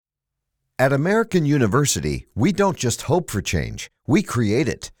At American University, we don't just hope for change, we create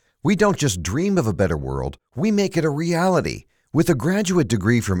it. We don't just dream of a better world, we make it a reality. With a graduate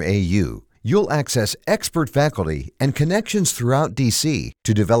degree from AU, you'll access expert faculty and connections throughout DC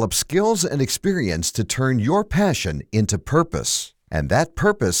to develop skills and experience to turn your passion into purpose. And that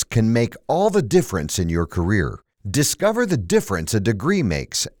purpose can make all the difference in your career. Discover the difference a degree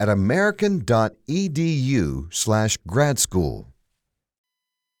makes at american.edu/grad school.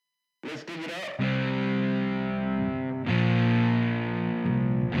 Let's give it up.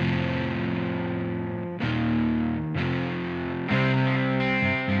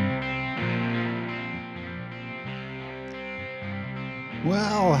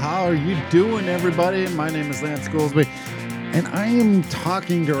 Well, how are you doing, everybody? My name is Lance Goolsby, and I am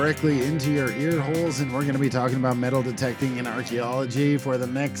talking directly into your ear holes, and we're going to be talking about metal detecting and archaeology for the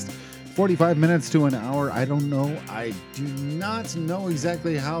next 45 minutes to an hour. I don't know. I do not know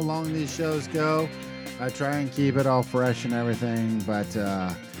exactly how long these shows go. I try and keep it all fresh and everything, but,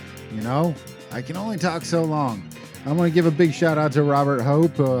 I can only talk so long. I want to give a big shout out to Robert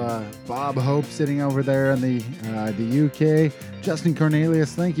Hope, Bob Hope sitting over there in the UK, Justin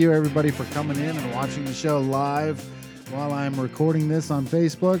Cornelius. Thank you, everybody, for coming in and watching the show live while I'm recording this on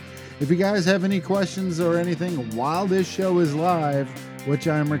Facebook. If you guys have any questions or anything while this show is live, which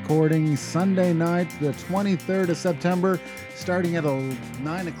I'm recording Sunday night, the 23rd of September, starting at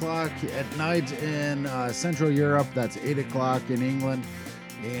 9 o'clock at night in Central Europe. That's 8 o'clock in England,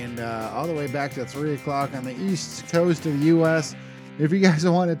 and all the way back to 3 o'clock on the East Coast of the U.S. If you guys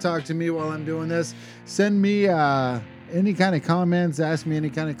want to talk to me while I'm doing this, send me any kind of comments, ask me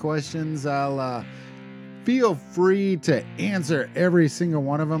any kind of questions. I'll feel free to answer every single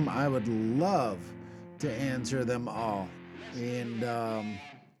one of them. I would love to answer them all. And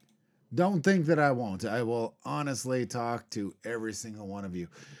don't think that I won't. I will honestly talk to every single one of you.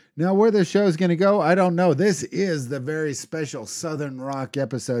 Now, where the show is going to go, I don't know. This is the very special Southern Rock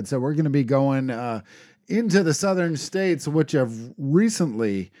episode. So we're going to be going into the southern states, which have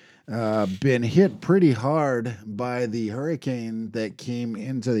recently been hit pretty hard by the hurricane that came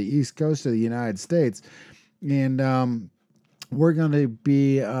into the east coast of the United States. And we're going to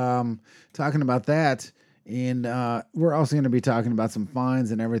be talking about that. And we're also going to be talking about some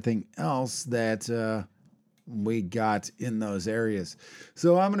finds and everything else that we got in those areas.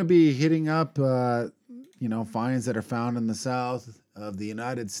 So I'm going to be hitting up, finds that are found in the south of the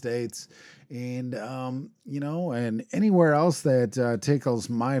United States, and and anywhere else that tickles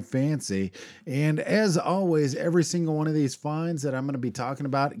my fancy. And as always, every single one of these finds that I'm going to be talking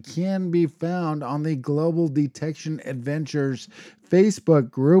about can be found on the Global Detection Adventures Facebook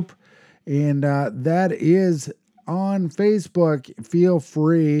group. And that is on Facebook. Feel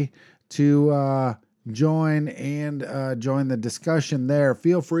free to join the discussion there.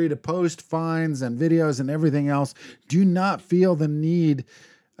 Feel free to post finds and videos and everything else. Do not feel the need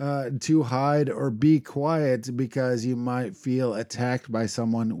to hide or be quiet because you might feel attacked by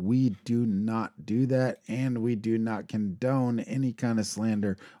someone. We do not do that, and we do not condone any kind of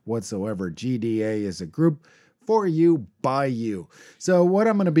slander whatsoever. GDA is a group for you, by you. So what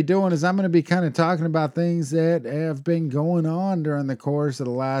I'm going to be doing is I'm going to be kind of talking about things that have been going on during the course of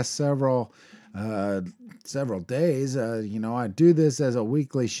the last several days. I do this as a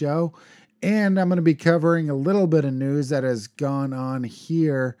weekly show, and I'm going to be covering a little bit of news that has gone on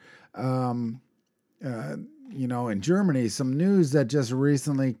here, in Germany. Some news that just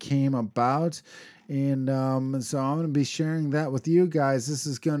recently came about, and so I'm going to be sharing that with you guys. This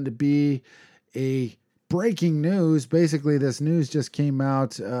is going to be a breaking news. Basically, this news just came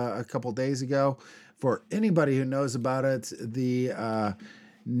out a couple days ago. For anybody who knows about it, the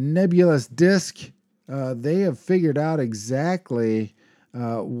nebulous disk, they have figured out exactly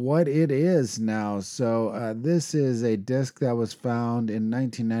what it is now. So this is a disk that was found in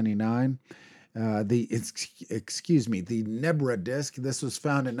 1999. The Nebra disk. This was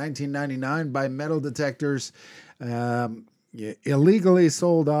found in 1999 by metal detectors. Illegally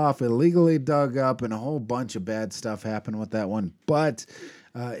sold off, illegally dug up, and a whole bunch of bad stuff happened with that one. But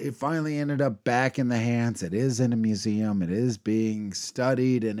it finally ended up back in the hands. It is in a museum. It is being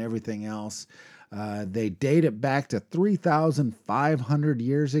studied and everything else. They date it back to 3,500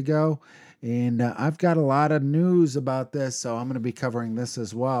 years ago. And I've got a lot of news about this, so I'm going to be covering this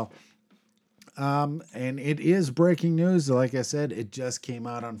as well. And it is breaking news. Like I said, it just came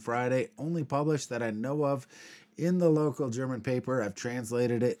out on Friday, only published that I know of in the local German paper. I've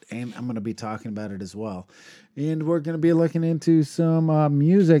translated it, and I'm going to be talking about it as well. And we're going to be looking into some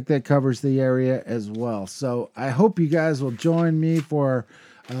music that covers the area as well. So I hope you guys will join me for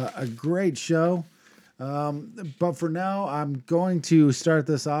a great show. But for now, I'm going to start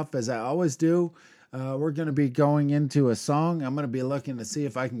this off as I always do. We're going to be going into a song. I'm going to be looking to see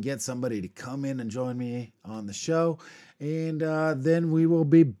if I can get somebody to come in and join me on the show. And then we will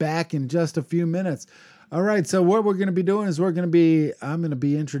be back in just a few minutes. All right, so what we're going to be doing is I'm going to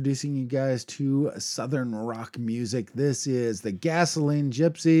be introducing you guys to Southern Rock music. This is the Gasoline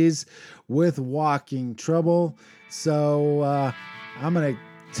Gypsies with Walking Trouble. So I'm going to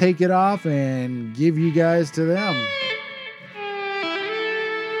take it off and give you guys to them.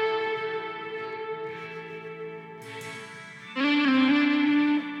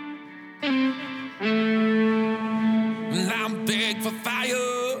 I'm big for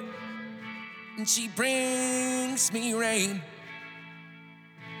fire, and she brings me rain.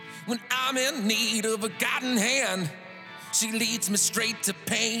 When I'm in need of a guiding hand, she leads me straight to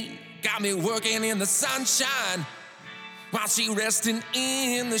pain. Got me working in the sunshine while she resting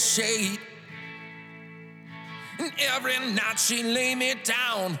in the shade. And every night she lay me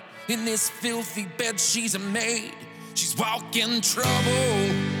down in this filthy bed she's made. She's walking trouble,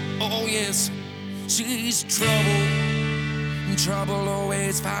 oh yes, she's trouble. And trouble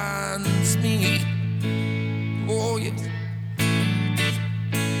always finds me, oh yes.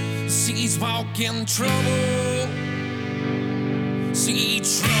 She's walking trouble, see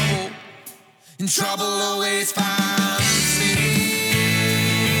trouble, and trouble always finds me.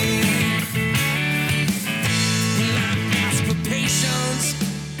 When I ask for patience,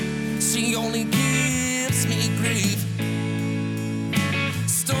 she only gives me grief.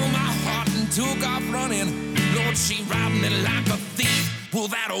 Stole my heart and took off running. Lord, she robbed me like a thief. Well,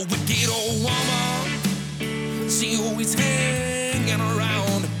 that old wicked old woman, she always hanging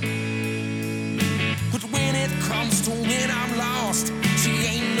around. But when it comes to when I'm lost, she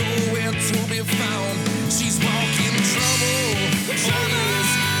ain't nowhere to be found. She's walking trouble, oh yes,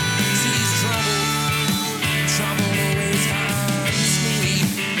 she's trouble. Trouble always finds me,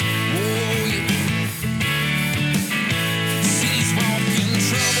 oh yeah. She's walking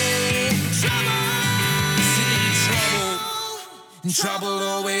trouble, see trouble, and trouble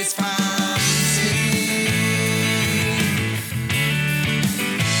always finds me.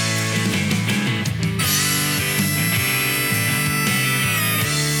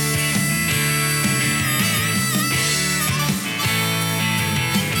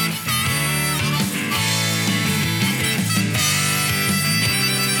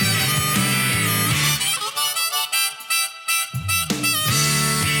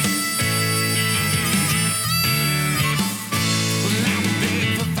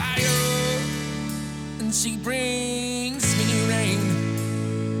 She brings me rain.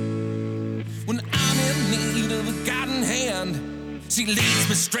 When I'm in need of a guiding hand, she leads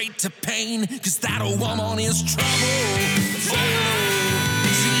me straight to pain. Cause that old woman is trouble. Oh,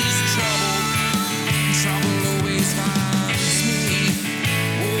 she's trouble. Trouble always finds me.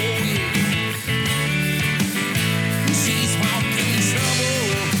 Oh yeah. She's walking trouble.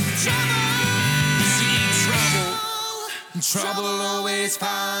 See trouble. Trouble always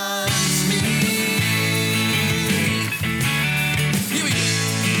finds me.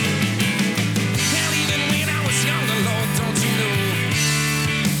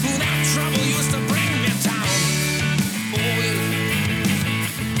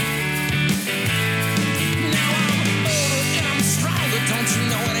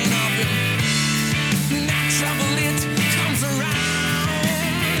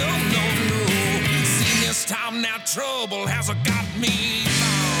 Now trouble has got me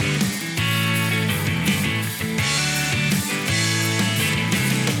found.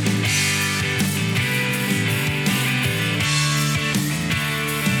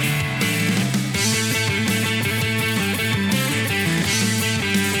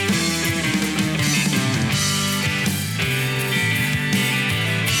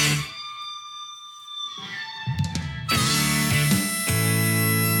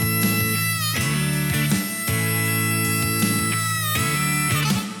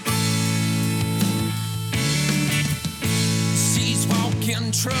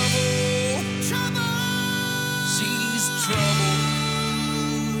 Trouble, she's trouble,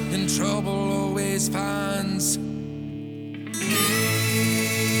 and trouble always finds me.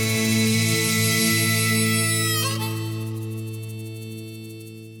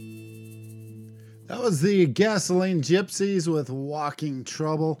 That was the Gasoline Gypsies with Walking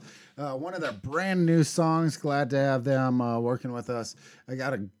Trouble. One of their brand new songs. Glad to have them working with us. I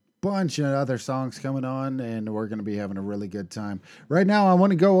got a bunch of other songs coming on, and we're going to be having a really good time. Right now, I want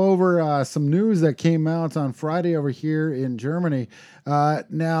to go over some news that came out on Friday over here in Germany.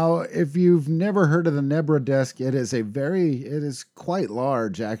 Now, if you've never heard of the Nebra disc, it is quite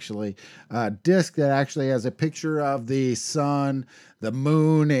large, actually. Disc that actually has a picture of the sun, the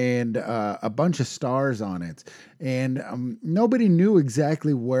moon, and a bunch of stars on it. And nobody knew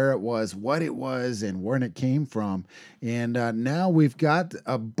exactly where it was, what it was, and where it came from. And now we've got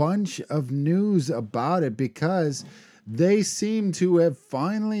a bunch of news about it because they seem to have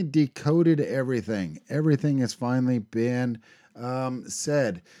finally decoded everything. Everything has finally been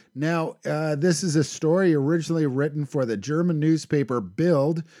said. Now, this is a story originally written for the German newspaper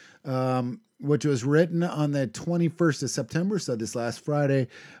Bild, which was written on the 21st of September, so this last Friday,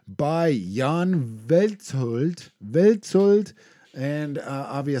 by Jan Welzold, and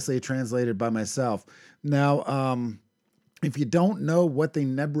obviously translated by myself. Now, if you don't know what the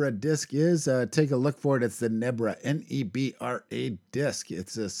Nebra disc is, take a look for it. It's the Nebra, Nebra disc.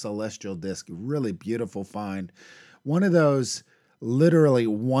 It's a celestial disc, really beautiful find. One of those literally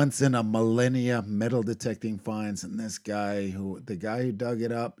once in a millennia metal detecting finds, and the guy who dug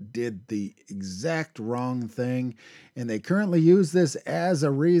it up did the exact wrong thing, and they currently use this as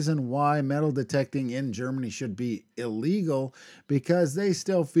a reason why metal detecting in Germany should be illegal, because they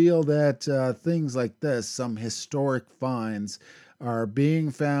still feel that things like this, some historic finds, are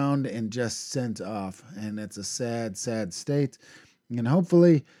being found and just sent off, and it's a sad state. And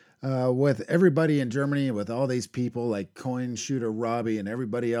hopefully with everybody in Germany, with all these people like Coin Shooter Robbie and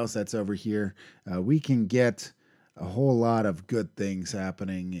everybody else that's over here, we can get a whole lot of good things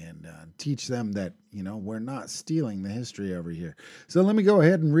happening and teach them that, we're not stealing the history over here. So let me go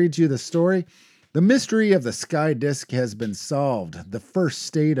ahead and read you the story. The mystery of the sky disk has been solved. The first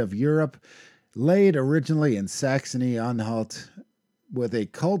state of Europe, laid originally in Saxony-Anhalt, with a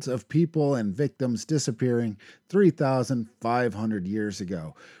cult of people and victims disappearing 3,500 years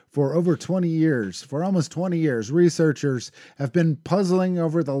ago. For almost 20 years, researchers have been puzzling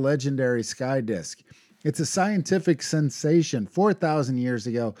over the legendary sky disk. It's a scientific sensation. 4,000 years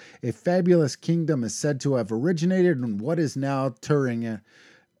ago, a fabulous kingdom is said to have originated in what is now Thuringia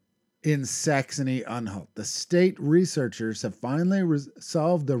in Saxony-Anhalt. The state researchers have finally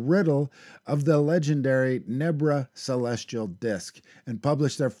solved the riddle of the legendary Nebra celestial disk and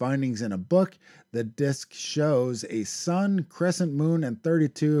published their findings in a book. The disk shows a sun, crescent moon, and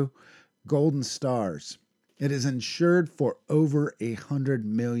 32 golden stars. It is insured for over €100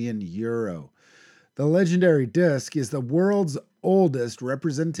 million. The legendary disk is the world's oldest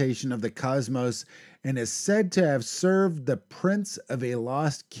representation of the cosmos and is said to have served the prince of a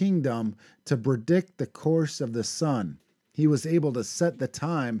lost kingdom to predict the course of the sun. He was able to set the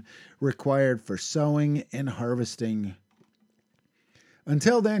time required for sowing and harvesting.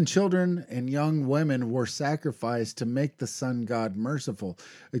 Until then, children and young women were sacrificed to make the sun god merciful,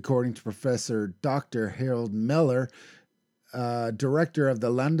 according to Professor Dr. Harold Miller, director of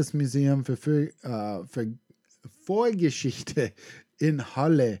the Landesmuseum für Vorgeschichte in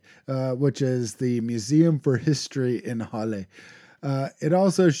Halle, which is the Museum for History in Halle. It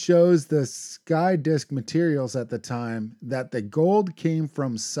also shows the sky disk materials at the time that the gold came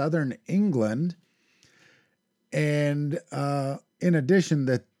from southern England, and in addition,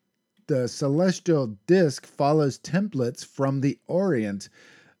 the celestial disk follows templates from the Orient,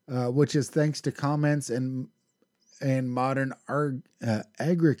 which is thanks to comments and modern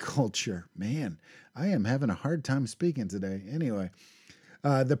agriculture. Man, I am having a hard time speaking today. Anyway,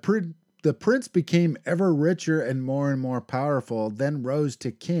 the prince became ever richer and more powerful, then rose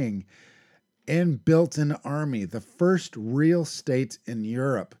to king and built an army, the first real state in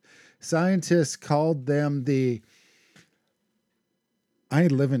Europe. Scientists called them I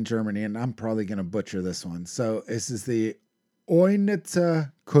live in Germany, and I'm probably going to butcher this one. So this is the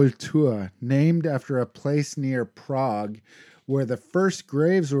Oynitzer Kultur, named after a place near Prague where the first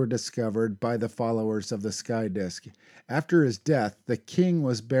graves were discovered by the followers of the sky disk. After his death, the king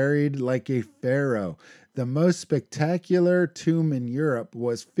was buried like a pharaoh. The most spectacular tomb in Europe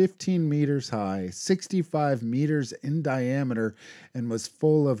was 15 meters high, 65 meters in diameter, and was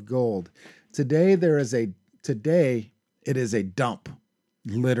full of gold. Today it is a dump.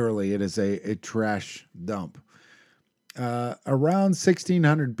 Literally, it is a trash dump. Around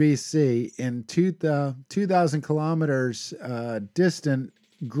 1600 BC, in 2,000 kilometers distant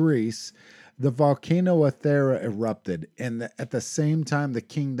Greece, the volcano Athera erupted, and at the same time the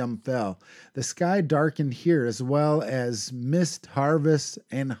kingdom fell. The sky darkened here, as well as mist, harvest,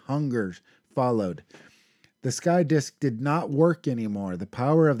 and hunger followed. The sky disk did not work anymore. The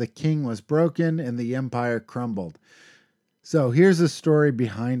power of the king was broken, and the empire crumbled. So here's the story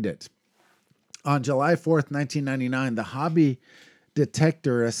behind it. On July 4th, 1999, the hobby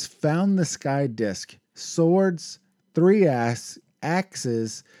detectorists found the sky disk, swords, three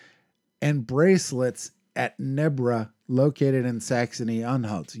axes, and bracelets at Nebra, located in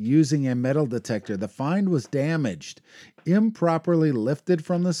Saxony-Anhalt, using a metal detector. The find was damaged, improperly lifted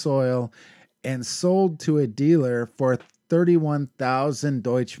from the soil, and sold to a dealer for 31,000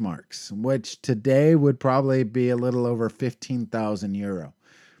 Deutschmarks, which today would probably be a little over 15,000 euro.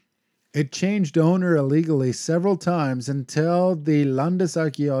 It changed owner illegally several times until the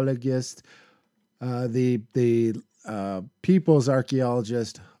Landesarchäologist, the people's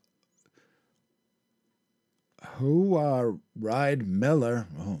archaeologist, Ride Miller,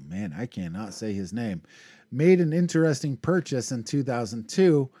 oh man, I cannot say his name, made an interesting purchase in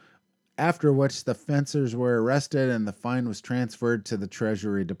 2002, after which the fencers were arrested and the find was transferred to the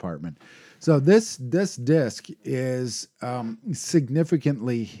Treasury Department. So this disc is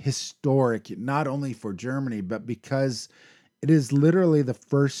significantly historic, not only for Germany, but because it is literally the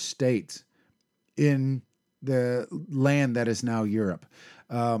first state in the land that is now Europe.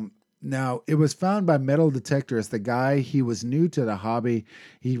 Now, it was found by metal detectorists. The guy, he was new to the hobby.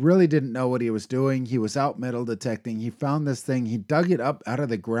 He really didn't know what he was doing. He was out metal detecting. He found this thing. He dug it up out of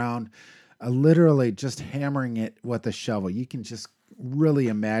the ground, literally just hammering it with a shovel. You can just really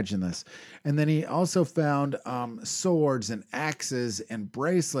imagine this. And then he also found swords and axes and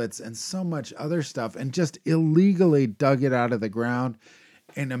bracelets and so much other stuff, and just illegally dug it out of the ground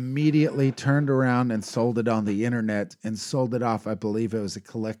and immediately turned around and sold it on the internet and sold it off. I believe it was a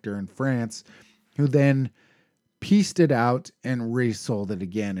collector in France who then pieced it out and resold it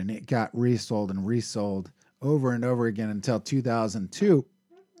again. And it got resold and resold over and over again until 2002,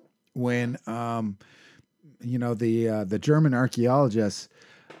 when, the German archaeologists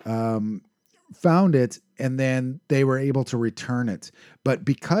found it, and then they were able to return it. But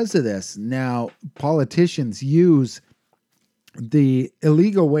because of this, now politicians use the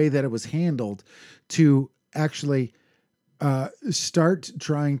illegal way that it was handled to actually start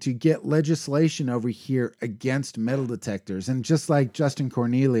trying to get legislation over here against metal detectors. And just like Justin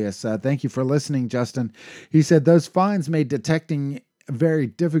Cornelius, thank you for listening, Justin. He said those fines made detecting very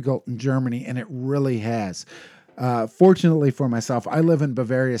difficult in Germany, and it really has. Fortunately for myself, I live in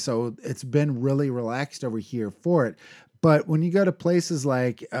Bavaria, so it's been really relaxed over here for it. But when you go to places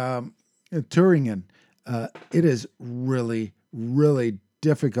like Thuringen, it is really, really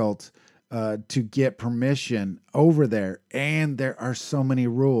difficult to get permission over there, and there are so many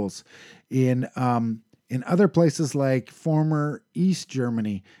rules. In other places like former East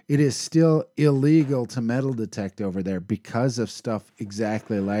Germany, it is still illegal to metal detect over there because of stuff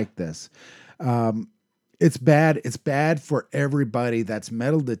exactly like this. It's bad. It's bad for everybody that's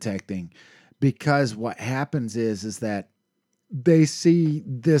metal detecting, because what happens is that they see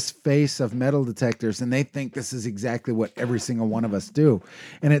this face of metal detectors and they think this is exactly what every single one of us do.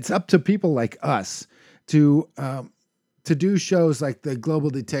 And it's up to people like us to do shows like the Global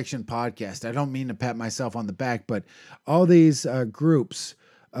Detection Podcast. I don't mean to pat myself on the back, but all these groups,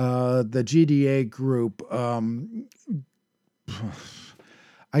 the GDA group,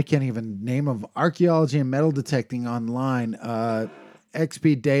 I can't even name them, Archaeology and Metal Detecting Online,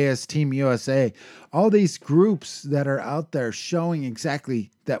 XP Deus, Team USA, all these groups that are out there showing exactly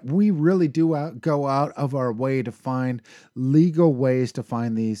that we really do go out of our way to find legal ways to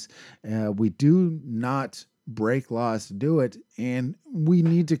find these. We do not break laws to do it, and we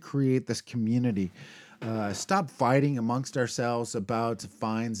need to create this community. Stop fighting amongst ourselves about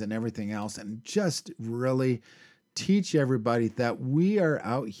fines and everything else, and just really teach everybody that we are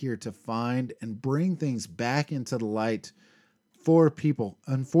out here to find and bring things back into the light for people.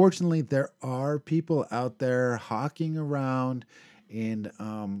 Unfortunately, there are people out there hawking around and,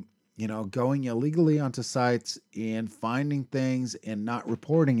 going illegally onto sites and finding things and not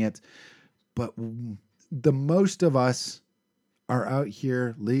reporting it. But the most of us are out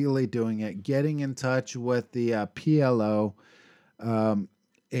here legally doing it, getting in touch with the PLO,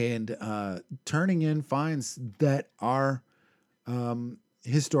 and turning in fines that are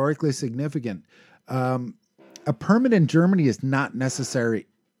historically significant. A permit in Germany is not necessary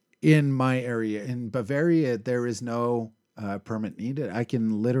in my area. In Bavaria, there is no permit needed. I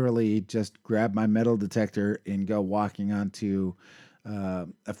can literally just grab my metal detector and go walking onto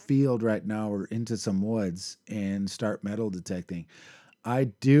a field right now or into some woods and start metal detecting. I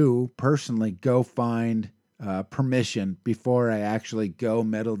do personally go find permission before I actually go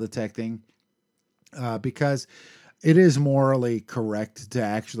metal detecting, because it is morally correct to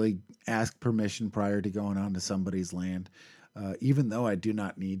actually ask permission prior to going onto somebody's land, even though I do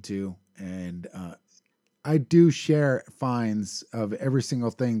not need to. And I do share finds of every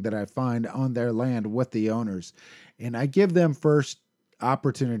single thing that I find on their land with the owners, and I give them first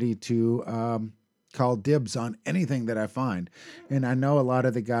opportunity to call dibs on anything that I find. And I know a lot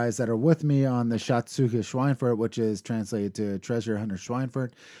of the guys that are with me on the Schatzsuche Schweinfurt, which is translated to Treasure Hunter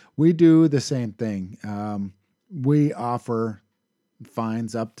Schweinfurt, we do the same thing. We offer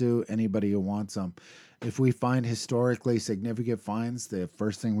finds up to anybody who wants them. If we find historically significant finds, the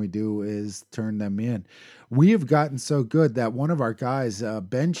first thing we do is turn them in. We have gotten so good that one of our guys,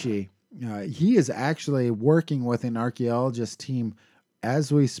 Benchy, he is actually working with an archaeologist team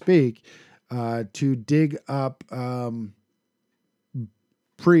as we speak to dig up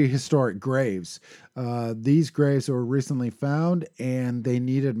prehistoric graves. These graves were recently found, and they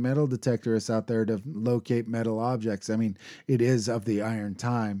needed metal detectorists out there to locate metal objects. I mean, it is of the iron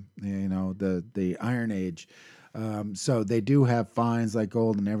time, the Iron Age. So they do have finds like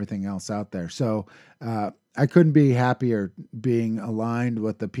gold and everything else out there. So I couldn't be happier being aligned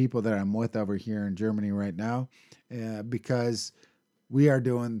with the people that I'm with over here in Germany right now, because we are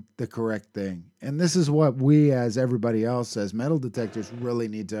doing the correct thing. And this is what we, as everybody else, as metal detectors, really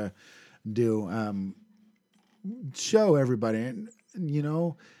need to do. Show everybody. And,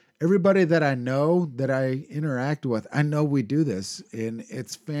 everybody that I know, that I interact with, I know we do this. And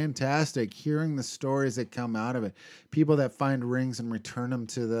it's fantastic hearing the stories that come out of it. People that find rings and return them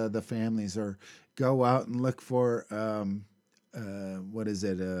to the families, or go out and look for...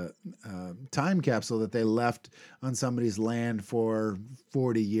 time capsule that they left on somebody's land for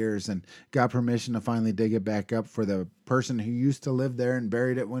 40 years and got permission to finally dig it back up for the person who used to live there and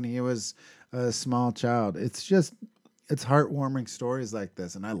buried it when he was a small child. It's heartwarming stories like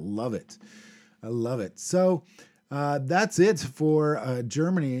this, and I love it. I love it. So that's it for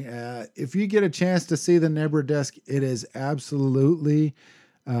Germany. If you get a chance to see the Nebra disc, it is absolutely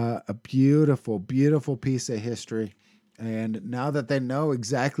a beautiful, beautiful piece of history. And now that they know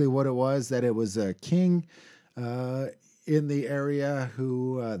exactly what it was, that it was a king in the area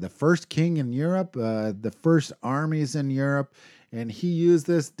who, the first king in Europe, the first armies in Europe, and he used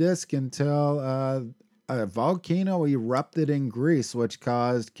this disc until a volcano erupted in Greece, which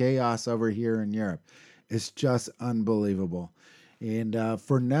caused chaos over here in Europe. It's just unbelievable. And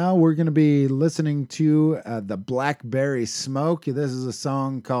for now, we're going to be listening to the Blackberry Smoke. This is a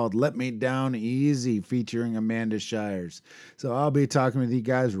song called Let Me Down Easy, featuring Amanda Shires. So I'll be talking with you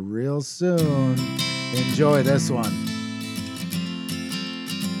guys real soon. Enjoy this one.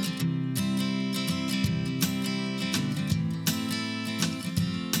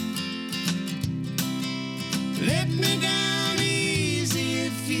 Let me down easy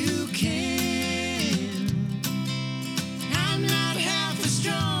if you can. I'm not half as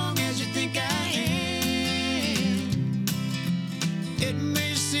strong as you think I am. It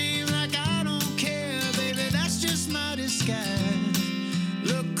may seem like I don't care, baby, that's just my disguise.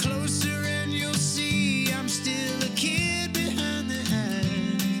 Look closer and you'll see I'm still a kid.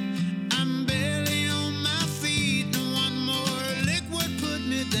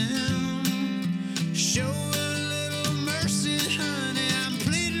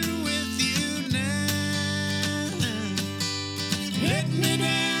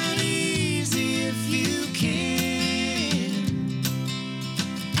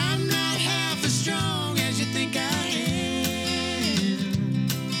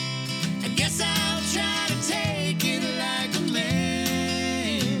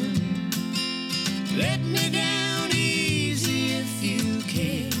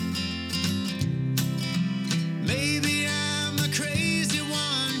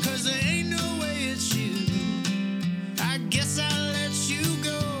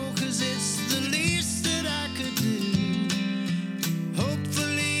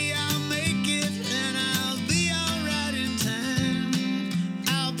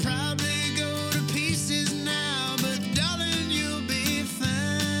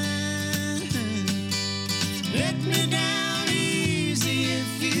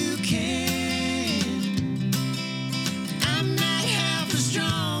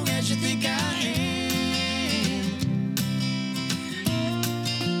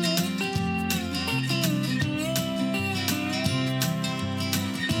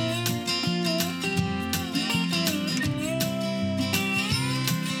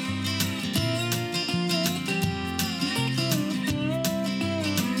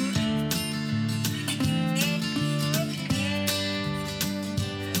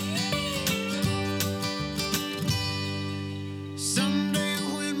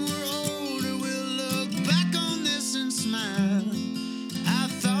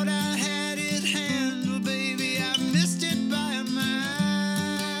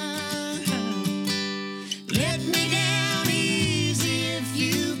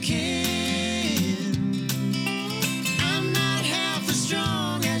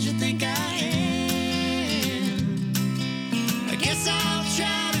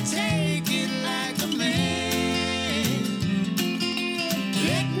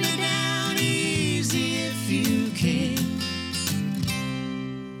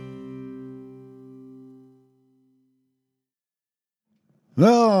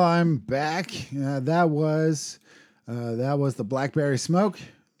 Oh, I'm back. That was the Blackberry Smoke.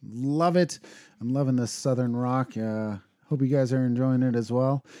 Love it. I'm loving this Southern Rock. Hope you guys are enjoying it as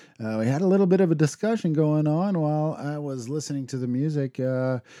well. We had a little bit of a discussion going on while I was listening to the music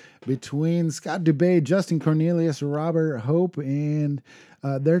between Scott Dubé, Justin Cornelius, Robert Hope, and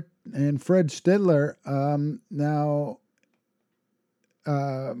Fred Stidler. So.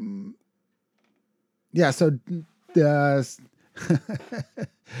 Uh,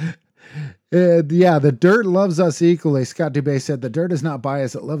 the dirt loves us equally. Scott Dubé said, the dirt is not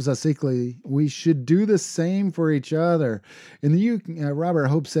biased. It loves us equally. We should do the same for each other. In the UK, Robert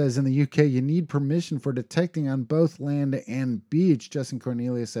Hope says, in the UK, you need permission for detecting on both land and beach. Justin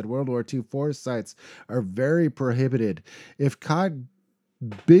Cornelius said, World War II forest sites are very prohibited. If caught,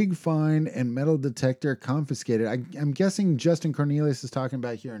 big fine and metal detector confiscated. I'm guessing Justin Cornelius is talking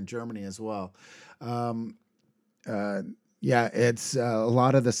about here in Germany as well. Yeah, it's a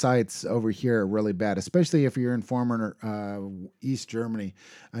lot of the sites over here are really bad, especially if you're in former East Germany.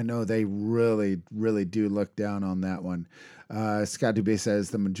 I know they really, really do look down on that one. Scott Dubé says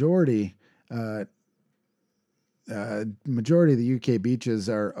the majority of the UK beaches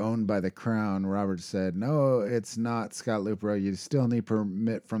are owned by the Crown. Robert said, no, it's not, Scott Lupro. You still need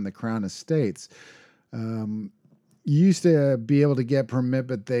permit from the Crown Estates. You used to be able to get permit,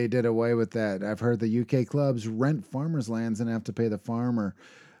 but they did away with that. I've heard the UK clubs rent farmers' lands and have to pay the farmer.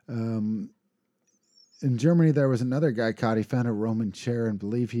 In Germany, there was another guy caught. He found a Roman chair and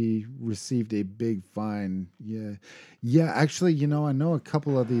believe he received a big fine. Yeah. Actually, I know a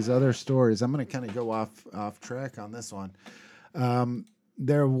couple of these other stories. I'm going to kind of go off track on this one.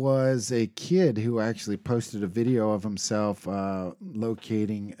 There was a kid who actually posted a video of himself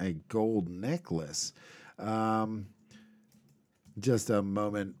locating a gold necklace. Just a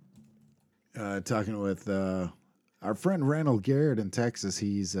moment, talking with our friend Randall Garrett in Texas.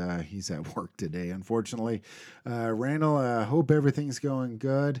 He's at work today, unfortunately. Randall, hope everything's going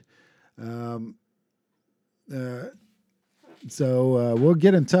good. So we'll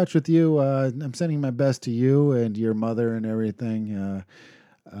get in touch with you. I'm sending my best to you and your mother and everything.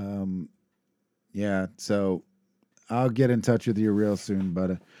 So I'll get in touch with you real soon,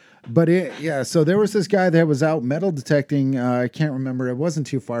 so there was this guy that was out metal detecting. I can't remember. It wasn't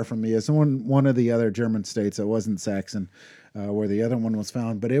too far from me. It's one of the other German states. It wasn't Saxon, where the other one was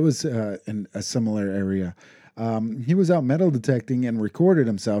found, but it was in a similar area. He was out metal detecting and recorded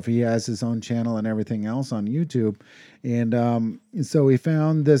himself. He has his own channel and everything else on YouTube. And so he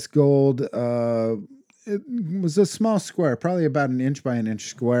found this gold. It was a small square, probably about an inch by an inch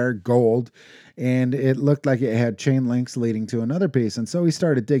square, gold, and it looked like it had chain links leading to another piece. And so he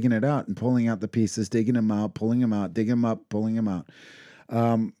started digging it out and pulling out the pieces, digging them out, pulling them out, digging them up, pulling them out.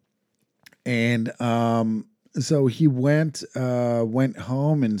 So he went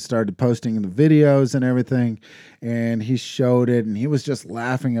home and started posting the videos and everything, and he showed it, and he was just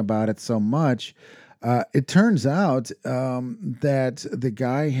laughing about it so much. It turns out that the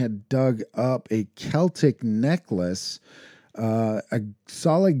guy had dug up a Celtic necklace, a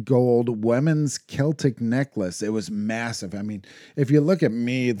solid gold women's Celtic necklace. It was massive. I mean, if you look at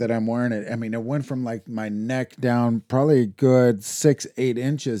me that I'm wearing it, I mean, it went from like my neck down probably a good 6-8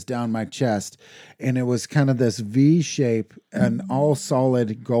 inches down my chest. And it was kind of this V shape and all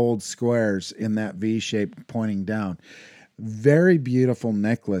solid gold squares in that V shape pointing down. Very beautiful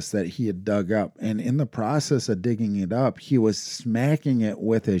necklace that he had dug up. And in the process of digging it up, he was smacking it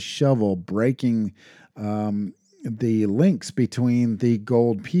with his shovel, breaking the links between the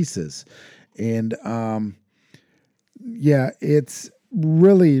gold pieces. And it's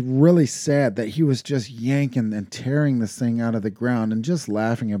really, really sad that he was just yanking and tearing this thing out of the ground and just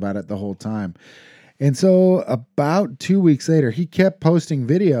laughing about it the whole time. And so about 2 weeks later, he kept posting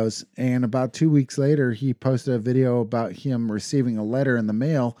videos, and about 2 weeks later, he posted a video about him receiving a letter in the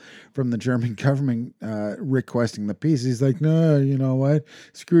mail from the German government requesting the piece. He's like, no, you know what?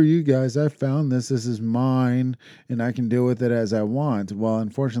 Screw you guys. I found this. This is mine, and I can do with it as I want. Well,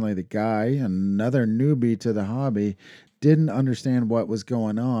 unfortunately, the guy, another newbie to the hobby, didn't understand what was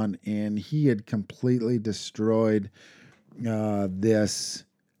going on, and he had completely destroyed this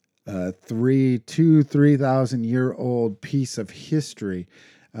 3,000 year old piece of history,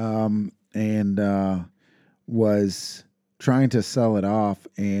 and was trying to sell it off,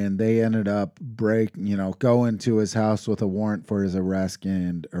 and they ended up going to his house with a warrant for his arrest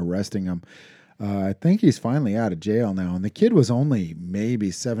and arresting him. I think he's finally out of jail now, and the kid was only maybe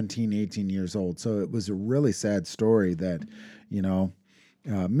 17, 18 years old. So it was a really sad story that,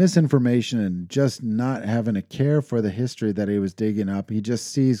 misinformation and just not having a care for the history that he was digging up. He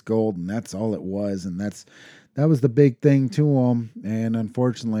just sees gold, and that's all it was, and that was the big thing to him. And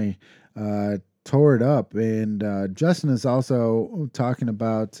unfortunately, tore it up. And Justin is also talking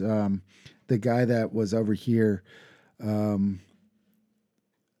about the guy that was over here.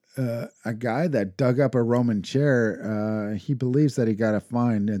 A guy that dug up a Roman chair, he believes that he got a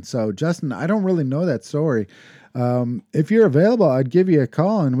fine. And so, Justin, I don't really know that story. If you're available, I'd give you a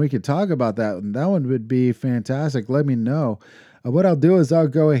call and we could talk about that. And that one would be fantastic. Let me know. What I'll do is I'll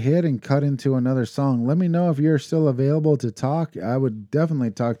go ahead and cut into another song. Let me know if you're still available to talk. I would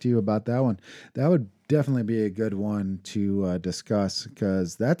definitely talk to you about that one. That would definitely be a good one to discuss,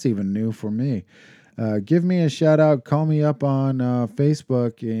 because that's even new for me. Give me a shout out. Call me up on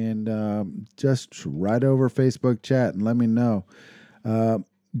Facebook, and just right over Facebook chat and let me know.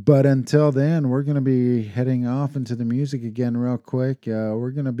 But until then, we're going to be heading off into the music again real quick.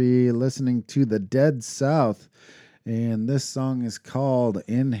 We're going to be listening to the Dead South, and this song is called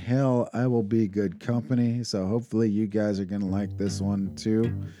In Hell I Will Be Good Company. So hopefully you guys are going to like this one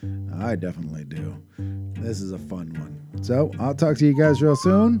too. I definitely do. This is a fun one. So I'll talk to you guys real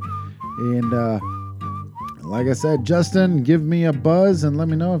soon. And like I said, Justin, give me a buzz and let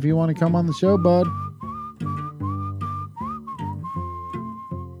me know if you want to come on the show, bud.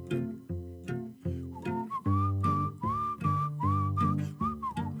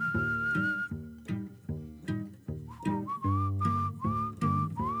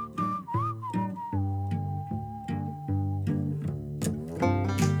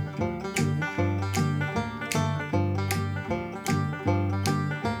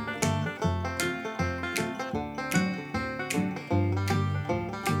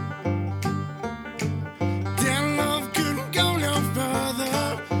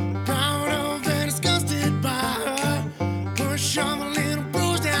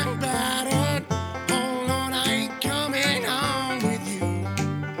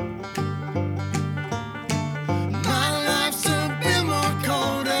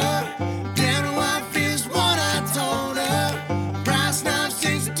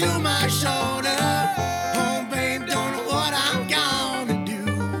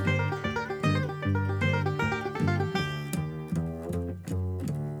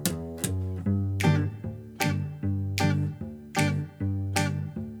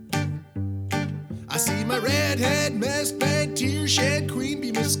 redhead, mess bag, tear shed, queen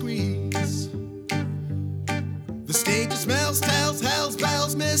bee must squeeze. The stage smells, tells, hells,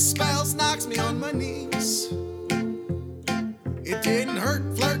 bells, misspells, knocks me on my knees. It didn't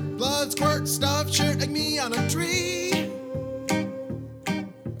hurt, flirt, blood, squirt, stuff, shirt like me on a tree.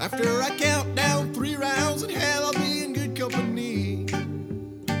 After I count down 3 rounds in hell, I'll be in good company.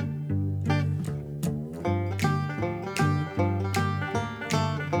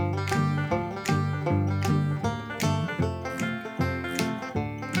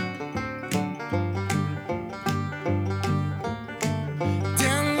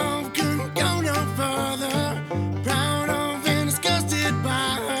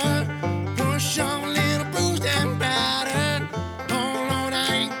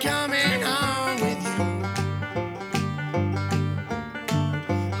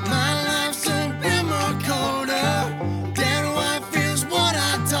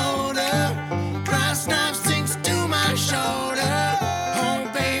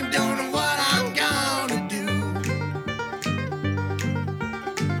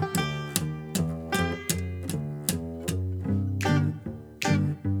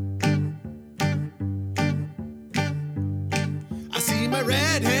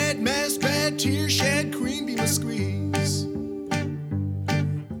 Redhead, mess bed, tear shed, queen bee must squeeze.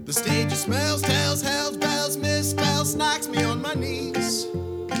 The stage smells, tells, hells, bells, misspells, knocks me on my knees.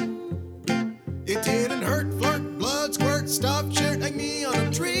 It didn't hurt, flirt, blood, squirt, stuff, shirt like me on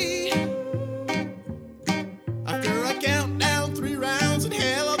a tree. After I count down 3 rounds in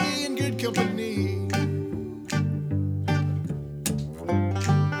hell, I'll be in good company.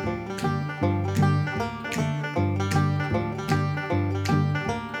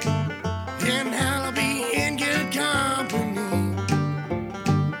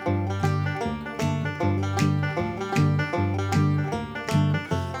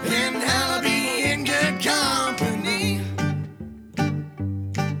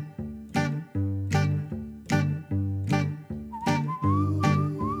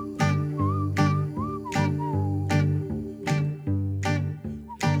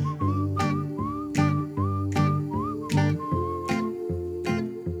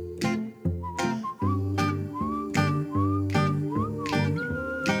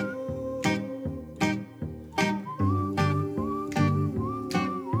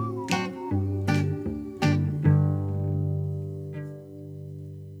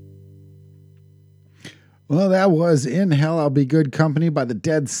 Well, that was In Hell I'll Be Good Company by the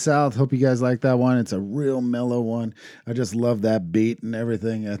Dead South. Hope you guys like that one. It's a real mellow one. I just love that beat and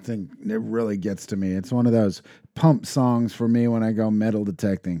everything. I think it really gets to me. It's one of those pump songs for me when I go metal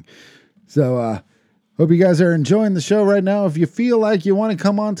detecting. So, hope you guys are enjoying the show right now. If you feel like you want to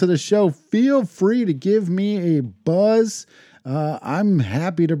come on to the show, feel free to give me a buzz. I'm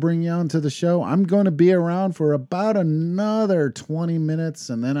happy to bring you on to the show. I'm going to be around for about another 20 minutes,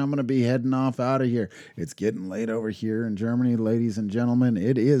 and then I'm going to be heading off out of here. It's getting late over here in Germany, ladies and gentlemen.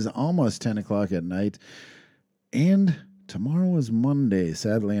 It is almost 10 o'clock at night, and tomorrow is Monday,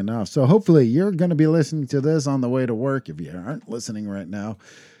 sadly enough. So hopefully you're going to be listening to this on the way to work if you aren't listening right now.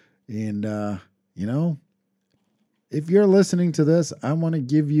 And, if you're listening to this, I want to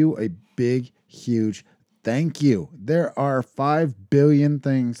give you a big, huge thank you. There are 5 billion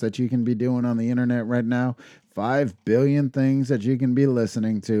things that you can be doing on the internet right now. 5 billion things that you can be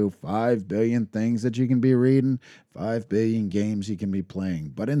listening to. 5 billion things that you can be reading. 5 billion games you can be playing.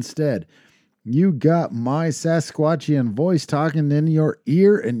 But instead, you got my Sasquatchian voice talking in your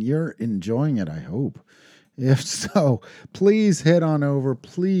ear, and you're enjoying it, I hope. If so, please head on over.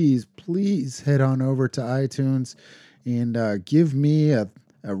 Please head on over to iTunes and give me a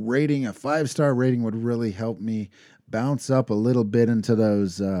rating. A 5-star rating would really help me bounce up a little bit into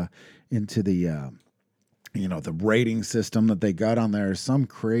those, into the, the rating system that they got on there. Some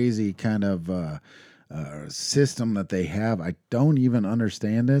crazy kind of system that they have. I don't even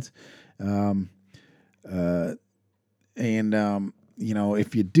understand it.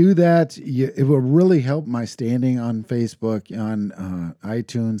 If you do that, it will really help my standing on Facebook, on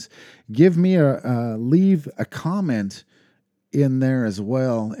iTunes. Give me leave a comment in there as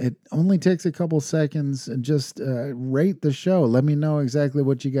well. It only takes a couple seconds, and just rate the show. Let me know exactly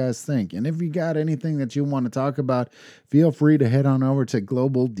what you guys think. And if you got anything that you want to talk about, feel free to head on over to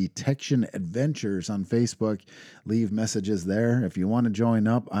Global Detection Adventures on Facebook. Leave messages there. If you want to join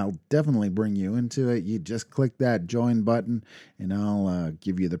up, I'll definitely bring you into it. You just click that join button, and I'll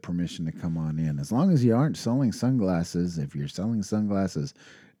give you the permission to come on in. As long as you aren't selling sunglasses. If you're selling sunglasses,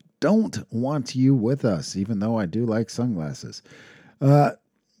 don't want you with us, even though I do like sunglasses.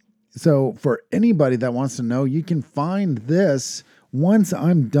 So for anybody that wants to know, you can find this once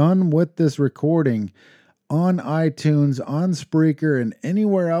I'm done with this recording on iTunes, on Spreaker, and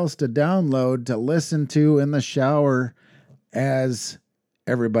anywhere else to download to listen to in the shower, as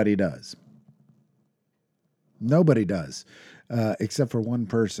everybody does. Nobody does, except for one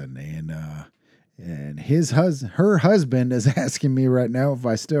person. And her husband is asking me right now if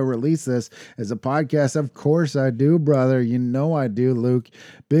I still release this as a podcast. Of course I do, brother. You know I do, Luke.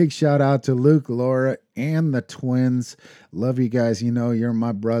 Big shout out to Luke, Laura, and the twins. Love you guys. You know you're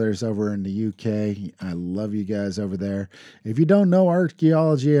my brothers over in the UK. I love you guys over there. If you don't know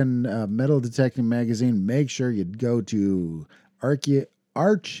Archaeology and Metal Detecting Magazine, make sure you go to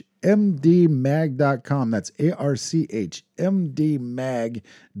archmdmag.com. That's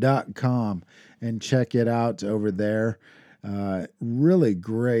archmdmag.com. And check it out over there. Really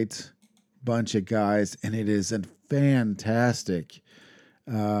great bunch of guys, and it is a fantastic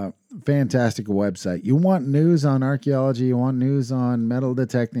website. You want news on archaeology, you want news on metal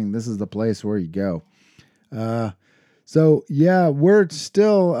detecting, this is the place where you go. So yeah, we're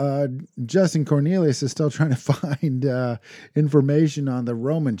still, Justin Cornelius is still trying to find information on the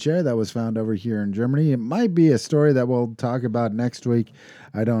Roman chair that was found over here in Germany. It might be a story that we'll talk about next week.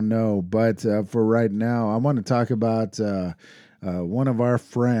 I don't know. But for right now, I want to talk about one of our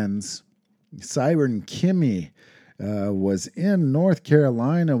friends, Siren Kimmy. Was in North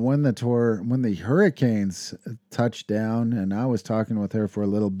Carolina when the hurricanes touched down, and I was talking with her for a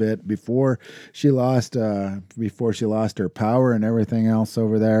little bit before she lost her power and everything else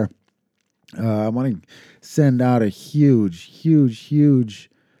over there. I want to send out a huge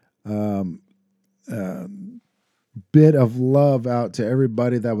bit of love out to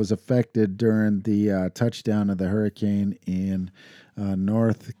everybody that was affected during the touchdown of the hurricane in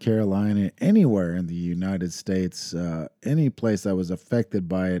North Carolina, anywhere in the United States, any place that was affected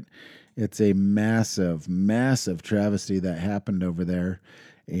by it. It's a massive travesty that happened over there.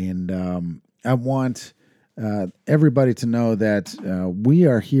 And I want everybody to know that we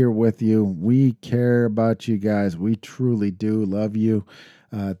are here with you. We care about you guys. We truly do love you.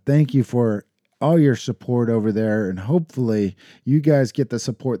 Thank you for all your support over there, and hopefully you guys get the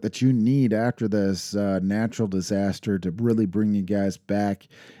support that you need after this natural disaster to really bring you guys back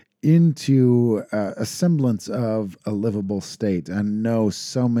into a semblance of a livable state. I know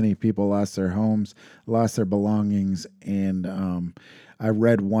so many people lost their homes, lost their belongings, and I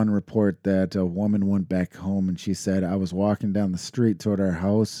read one report that a woman went back home and she said, I was walking down the street toward our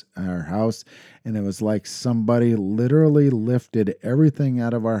house, and it was like somebody literally lifted everything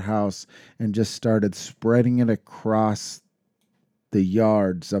out of our house and just started spreading it across the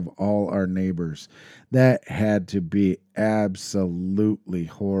yards of all our neighbors. That had to be absolutely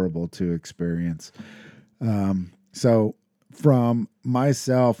horrible to experience. So from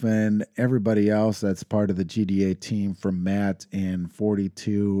myself and everybody else that's part of the GDA team, from Matt and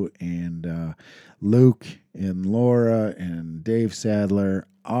 42 and Luke and Laura and Dave Sadler,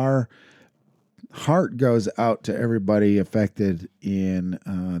 our heart goes out to everybody affected in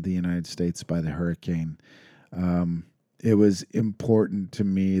the United States by the hurricane. It was important to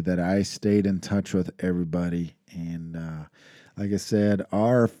me that I stayed in touch with everybody. And like I said,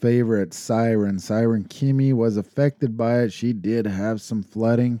 our favorite Siren Kimmy, was affected by it. She did have some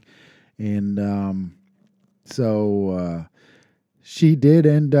flooding. And so she did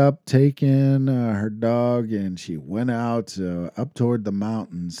end up taking her dog, and she went out up toward the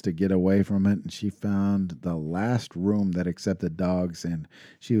mountains to get away from it. And she found the last room that accepted dogs, and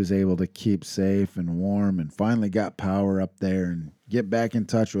she was able to keep safe and warm and finally got power up there and get back in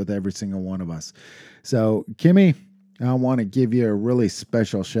touch with every single one of us. So, Kimmy, I want to give you a really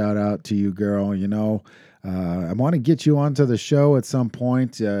special shout out to you, girl. You know, I want to get you onto the show at some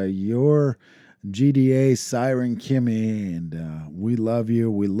point. You're GDA Siren Kimmy, and we love you.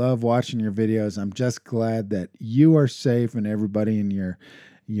 We love watching your videos. I'm just glad that you are safe and everybody in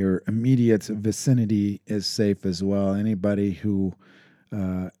your immediate vicinity is safe as well. Anybody who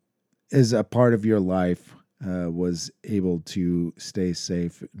is a part of your life was able to stay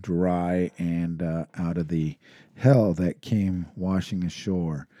safe, dry, and out of the hell that came washing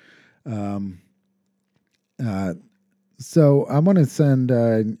ashore. So I want to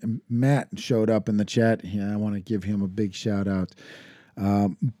send Matt showed up in the chat. Yeah, I want to give him a big shout out.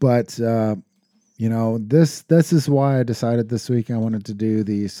 But you know, this is why I decided this week I wanted to do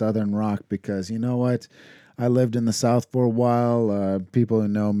the Southern Rock, because you know what? I lived in the South for a while. People who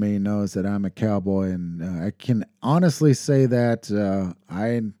know me knows that I'm a cowboy, and I can honestly say that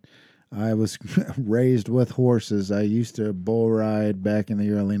I was raised with horses. I used to bull ride back in the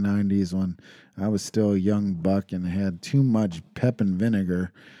early 90s when I was still a young buck and had too much pep and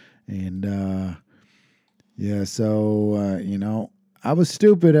vinegar. And, so, you know, I was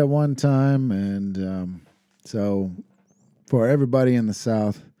stupid at one time. And so for everybody in the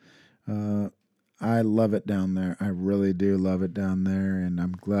South, I love it down there. I really do love it down there. And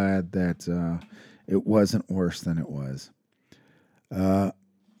I'm glad that it wasn't worse than it was.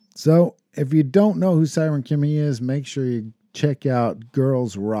 So if you don't know who Siren Kimmy is, make sure you check out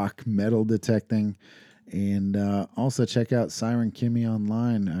Girls Rock Metal Detecting, and also check out Siren Kimmy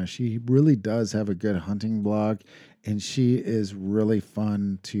online. She really does have a good hunting blog, and she is really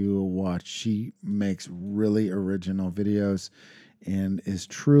fun to watch. She makes really original videos and is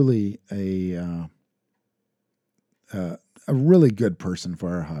truly a really good person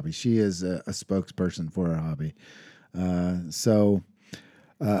for our hobby. She is a spokesperson for our hobby.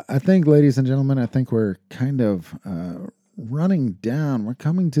 I think, ladies and gentlemen, I think we're kind of running down. We're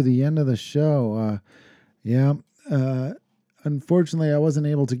coming to the end of the show. Unfortunately, I wasn't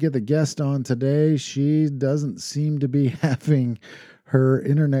able to get the guest on today. She doesn't seem to be having her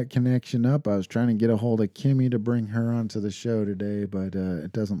internet connection up. I was trying to get a hold of Kimmy to bring her onto the show today, but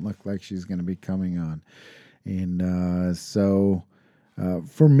it doesn't look like she's going to be coming on. And so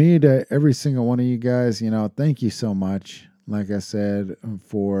for me, to every single one of you guys, you know, thank you so much. Like I said,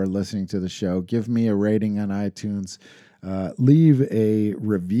 for listening to the show. Give me a rating on iTunes. Leave a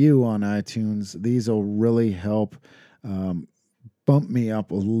review on iTunes. These will really help bump me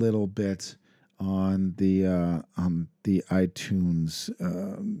up a little bit on the iTunes,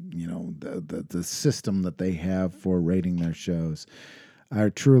 the system that they have for rating their shows. I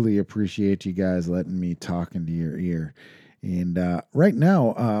truly appreciate you guys letting me talk into your ear. And right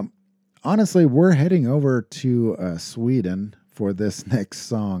now, honestly, we're heading over to Sweden for this next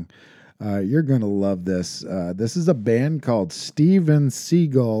song. You're going to love this. This is a band called Steven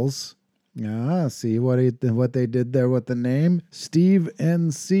Seagulls. See what they did there with the name? Steve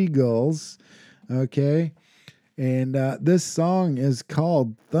and Seagulls. Okay. And this song is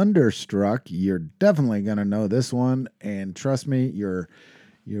called Thunderstruck. You're definitely going to know this one. And trust me, your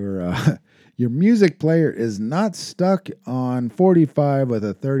music player is not stuck on 45 with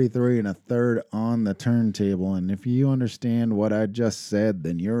a 33 and a third on the turntable. And if you understand what I just said,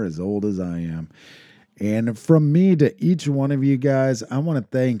 then you're as old as I am. And from me to each one of you guys, I want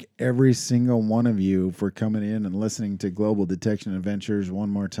to thank every single one of you for coming in and listening to Global Detection Adventures one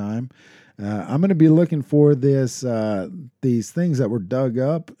more time. I'm going to be looking for these things that were dug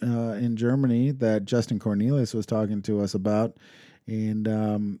up in Germany that Justin Cornelius was talking to us about,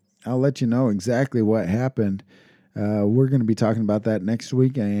 and I'll let you know exactly what happened. We're going to be talking about that next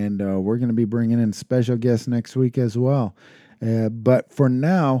week, and we're going to be bringing in special guests next week as well. But for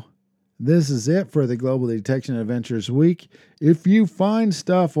now, this is it for the Global Detection Adventures Week. If you find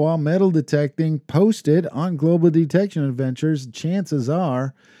stuff while metal detecting, post it on Global Detection Adventures. Chances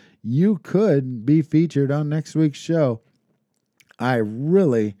are you could be featured on next week's show. I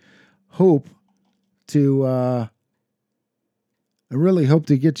really hope to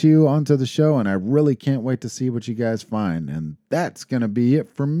get you onto the show, and I really can't wait to see what you guys find. And that's going to be it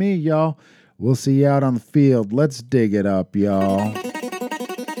for me, y'all. We'll see you out on the field. Let's dig it up, y'all.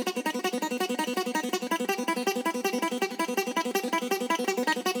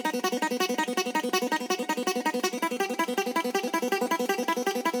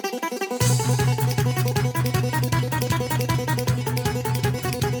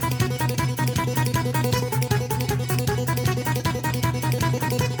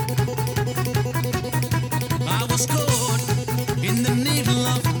 I was caught in the middle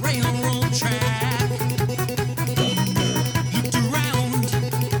of a railroad track. Looked around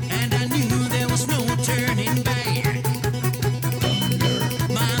and I knew there was no turning back.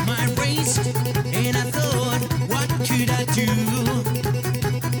 My mind raced and I thought, what could I do?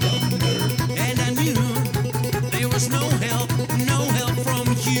 And I knew there was no help from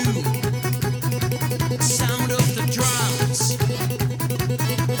you. Sound of the drums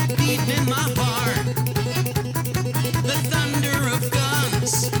beating in my heart. The thunder of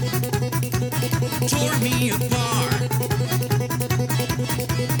guns tore me apart.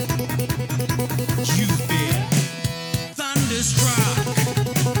 You've been thunderstruck.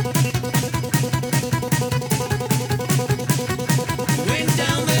 Went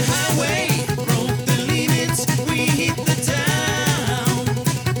down the highway, broke the limits, we hit the town.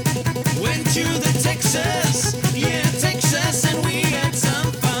 Went to the Texas, and we had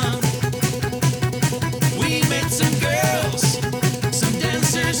some fun. We met some girls, some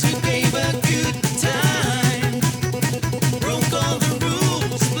dancers who gave a good time. Broke all the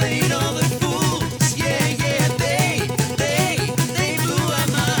rules, played all the fools. Yeah, they blew our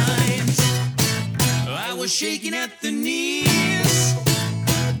minds. I was shaking at the knees.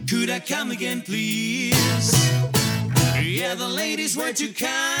 Could I come again, please? Yeah, the ladies were too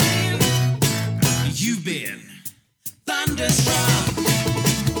kind. You've been thunderstruck.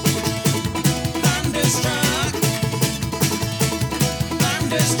 Thunderstruck.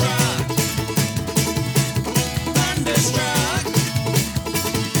 Thunderstruck. Thunderstruck.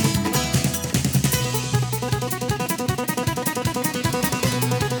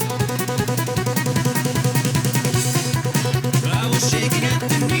 I was shaking at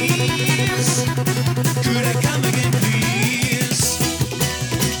the knees. Could I come again, please?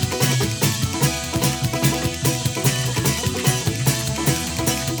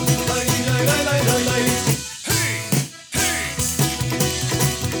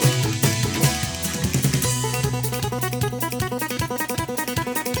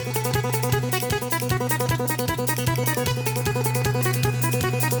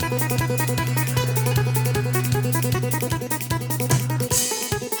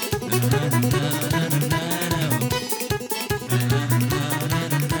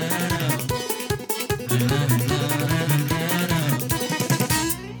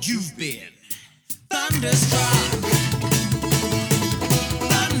 You've been thunderstruck.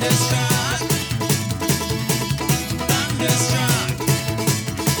 Thunderstruck. Thunderstruck.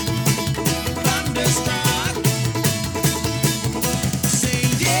 Thunderstruck. Say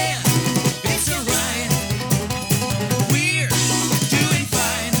yeah, it's alright. We're doing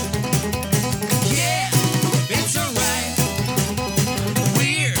fine. Yeah, it's alright.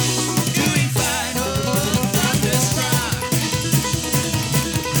 We're doing fine. Oh, thunderstruck.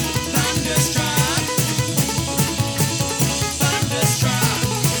 Thunderstruck. Thunderstruck.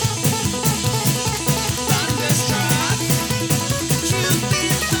 Thunderstruck. You've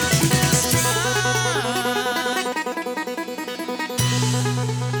been thunderstruck.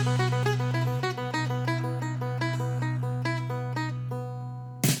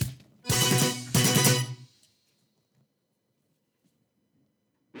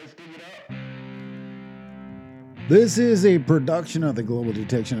 This is a production of the Global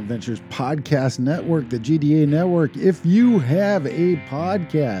Detection Adventures Podcast Network, the GDA Network. If you have a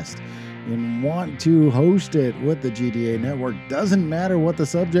podcast and want to host it with the GDA Network, doesn't matter what the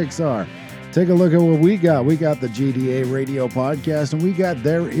subjects are. Take a look at what we got. We got the GDA Radio Podcast, and we got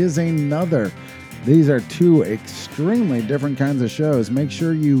There Is Another. These are two extremely different kinds of shows. Make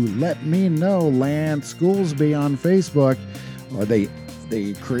sure you let me know, Lance Goolsby on Facebook, or the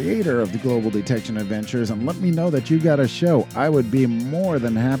creator of the Global Detection Adventures, and let me know that you got a show. I would be more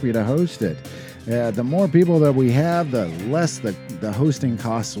than happy to host it. The more people that we have, the less the hosting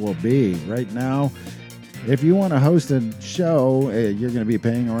costs will be. Right now, if you want to host a show, you're going to be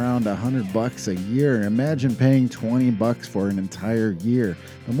paying around $100 a year. Imagine paying $20 for an entire year.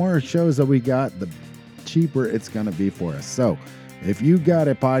 The more shows that we got, the cheaper it's going to be for us. So if you got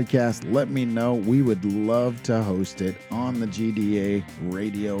a podcast, let me know. We would love to host it on the GDA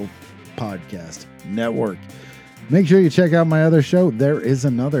Radio Podcast Network. Make sure you check out my other show. There is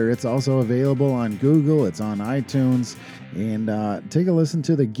another. It's also available on Google. It's on iTunes. And take a listen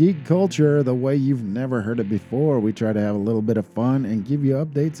to the geek culture the way you've never heard it before. We try to have a little bit of fun and give you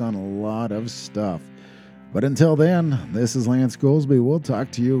updates on a lot of stuff. But until then, this is Lance Goolsby. We'll talk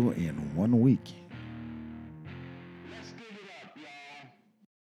to you in 1 week.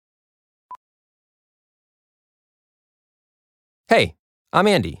 Hey, I'm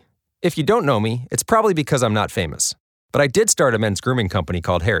Andy. If you don't know me, it's probably because I'm not famous. But I did start a men's grooming company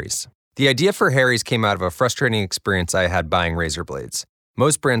called Harry's. The idea for Harry's came out of a frustrating experience I had buying razor blades.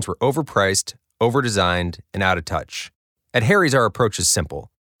 Most brands were overpriced, overdesigned, and out of touch. At Harry's, our approach is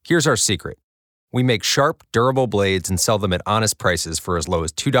simple. Here's our secret. We make sharp, durable blades and sell them at honest prices for as low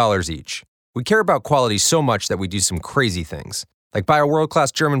as $2 each. We care about quality so much that we do some crazy things, like buy a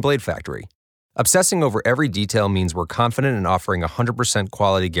world-class German blade factory. Obsessing over every detail means we're confident in offering a 100%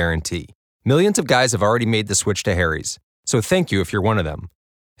 quality guarantee. Millions of guys have already made the switch to Harry's, so thank you if you're one of them.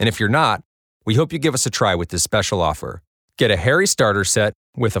 And if you're not, we hope you give us a try with this special offer. Get a Harry starter set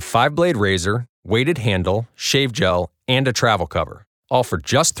with a 5-blade razor, weighted handle, shave gel, and a travel cover, all for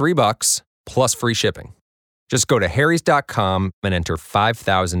just $3 plus free shipping. Just go to harrys.com and enter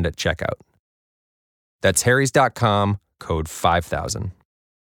 5000 at checkout. That's harrys.com, code 5000.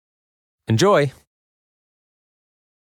 Enjoy!